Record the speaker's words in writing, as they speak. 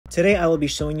Today I will be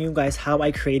showing you guys how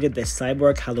I created this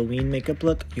cyborg Halloween makeup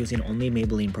look using only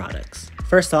Maybelline products.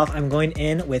 First off, I'm going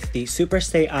in with the Super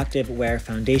Stay Active Wear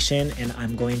Foundation, and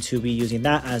I'm going to be using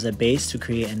that as a base to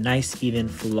create a nice, even,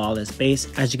 flawless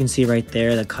base. As you can see right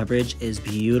there, the coverage is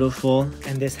beautiful,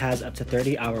 and this has up to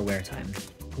 30-hour wear time.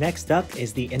 Next up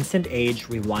is the Instant Age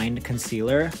Rewind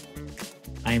Concealer.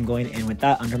 I am going in with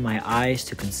that under my eyes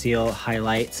to conceal,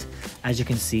 highlight. As you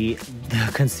can see, the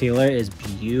concealer is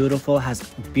beautiful, has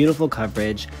beautiful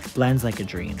coverage, blends like a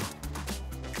dream.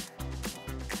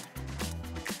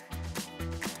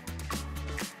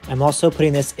 I'm also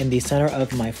putting this in the center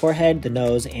of my forehead, the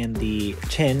nose, and the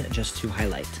chin just to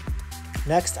highlight.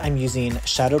 Next, I'm using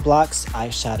Shadow Block's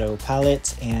eyeshadow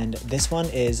palette, and this one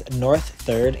is North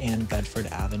 3rd and Bedford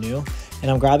Avenue. And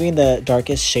I'm grabbing the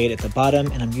darkest shade at the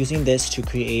bottom, and I'm using this to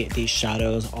create these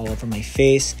shadows all over my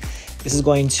face. This is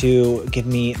going to give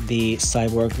me the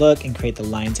cyborg look and create the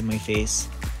lines in my face.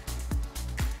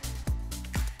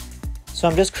 So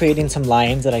I'm just creating some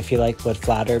lines that I feel like would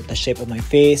flatter the shape of my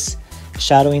face,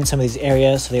 shadowing some of these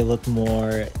areas so they look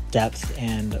more depth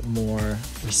and more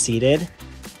receded.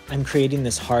 I'm creating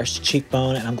this harsh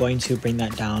cheekbone, and I'm going to bring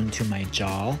that down to my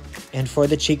jaw. And for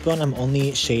the cheekbone, I'm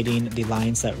only shading the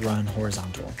lines that run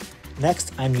horizontal.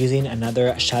 Next, I'm using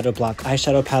another Shadow Block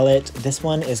eyeshadow palette. This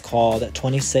one is called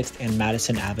 26th and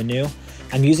Madison Avenue.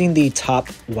 I'm using the top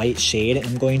white shade, and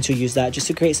I'm going to use that just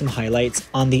to create some highlights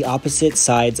on the opposite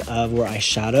sides of where I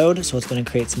shadowed, so it's going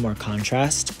to create some more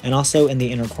contrast, and also in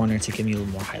the inner corner to give me a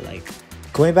little more highlight.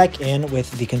 Going back in with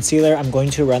the concealer, I'm going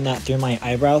to run that through my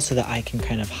eyebrows so that I can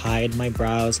kind of hide my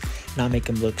brows, not make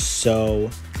them look so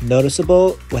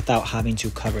noticeable without having to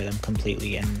cover them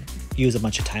completely and use a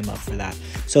bunch of time up for that.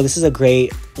 So this is a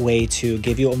great way to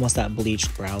give you almost that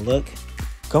bleached brow look.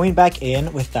 Going back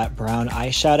in with that brown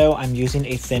eyeshadow, I'm using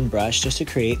a thin brush just to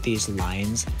create these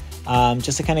lines,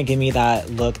 just to kind of give me that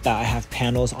look that I have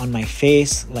panels on my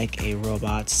face like a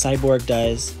robot cyborg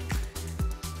does.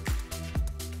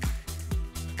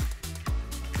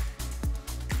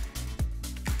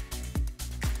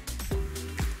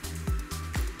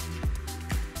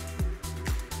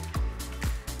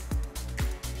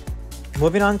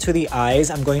 Moving on to the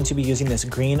eyes, I'm going to be using this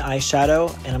green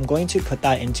eyeshadow, and I'm going to put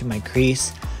that into my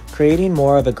crease, creating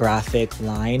more of a graphic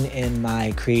line in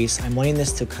my crease. I'm wanting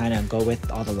this to kind of go with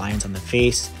all the lines on the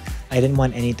face. I didn't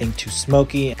want anything too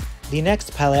smoky. The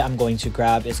next palette I'm going to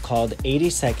grab is called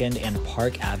 82nd and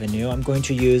Park Avenue. I'm going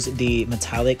to use the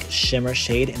metallic shimmer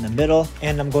shade in the middle,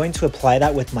 and I'm going to apply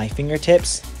that with my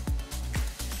fingertips.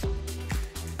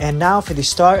 And now for the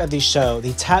star of the show,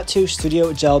 the Tattoo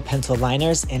Studio Gel Pencil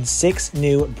Liners in 6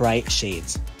 new bright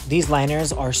shades. These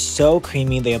liners are so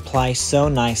creamy, they apply so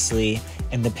nicely,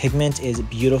 and the pigment is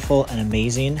beautiful and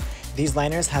amazing. These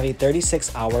liners have a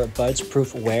 36-hour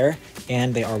budge-proof wear,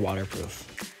 and they are waterproof.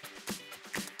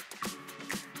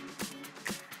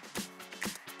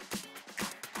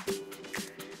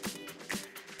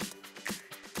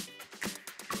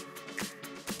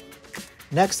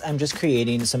 Next, I'm just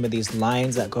creating some of these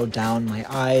lines that go down my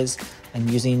eyes. I'm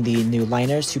using the new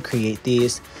liners to create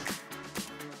these.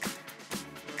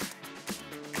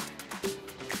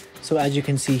 So as you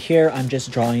can see here, I'm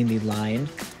just drawing the line.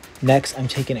 Next, I'm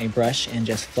taking a brush and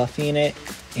just fluffing it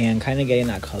and kind of getting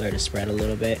that color to spread a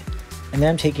little bit. And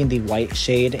then I'm taking the white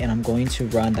shade, and I'm going to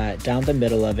run that down the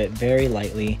middle of it very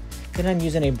lightly. Then I'm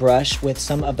using a brush with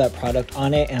some of that product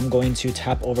on it, and I'm going to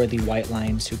tap over the white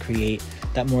lines to create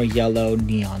that more yellow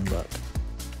neon look.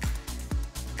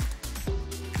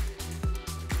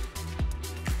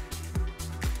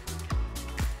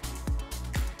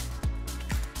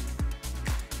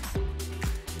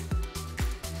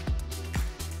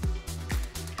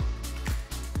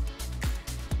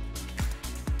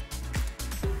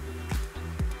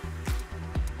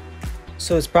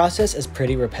 So this process is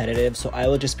pretty repetitive, so I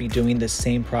will just be doing the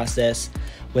same process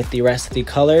with the rest of the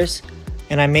colors.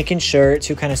 And I'm making sure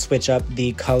to kind of switch up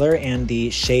the color and the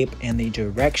shape and the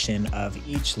direction of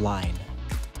each line.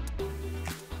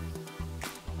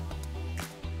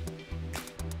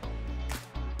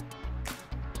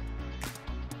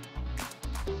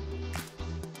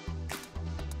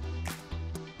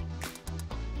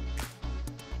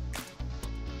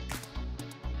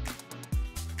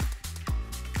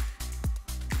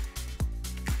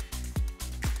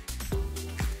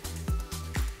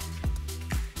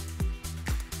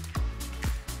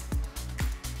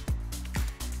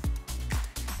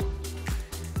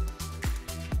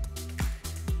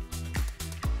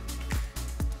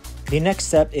 The next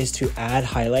step is to add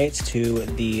highlights to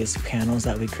these panels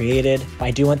that we created.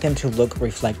 I do want them to look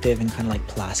reflective and kind of like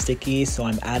plasticky, so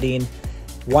I'm adding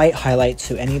white highlight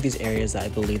to any of these areas that I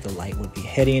believe the light would be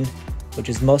hitting, which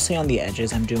is mostly on the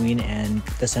edges I'm doing and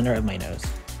the center of my nose.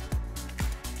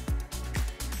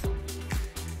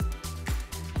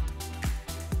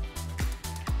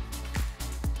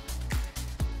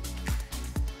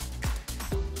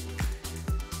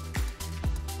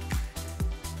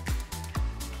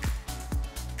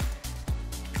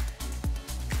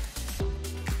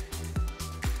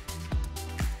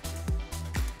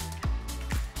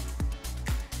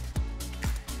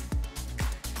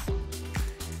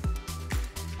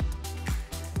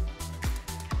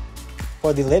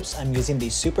 For the lips, I'm using the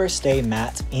Super Stay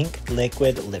Matte Ink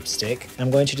Liquid Lipstick.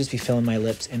 I'm going to just be filling my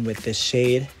lips in with this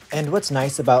shade. And what's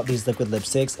nice about these liquid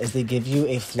lipsticks is they give you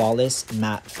a flawless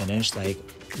matte finish, like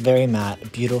very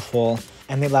matte, beautiful,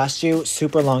 and they last you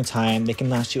super long time. They can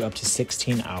last you up to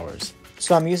 16 hours.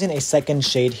 So I'm using a second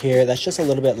shade here that's just a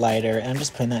little bit lighter, and I'm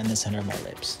just putting that in the center of my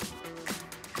lips.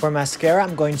 For mascara,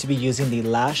 I'm going to be using the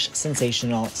Lash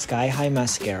Sensational Sky High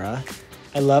Mascara.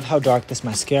 I love how dark this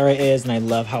mascara is, and I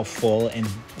love how full and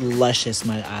luscious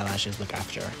my eyelashes look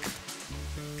after.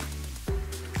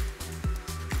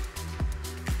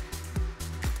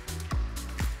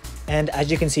 And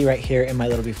as you can see right here in my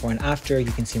little before and after,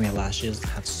 you can see my lashes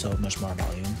have so much more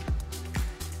volume.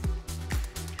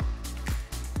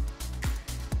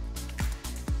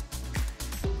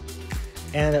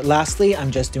 And lastly,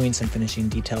 I'm just doing some finishing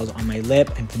details on my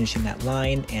lip. I'm finishing that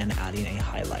line and adding a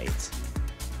highlight.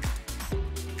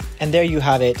 And there you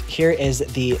have it. Here is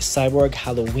the Cyborg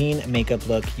Halloween makeup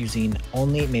look using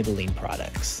only Maybelline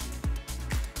products.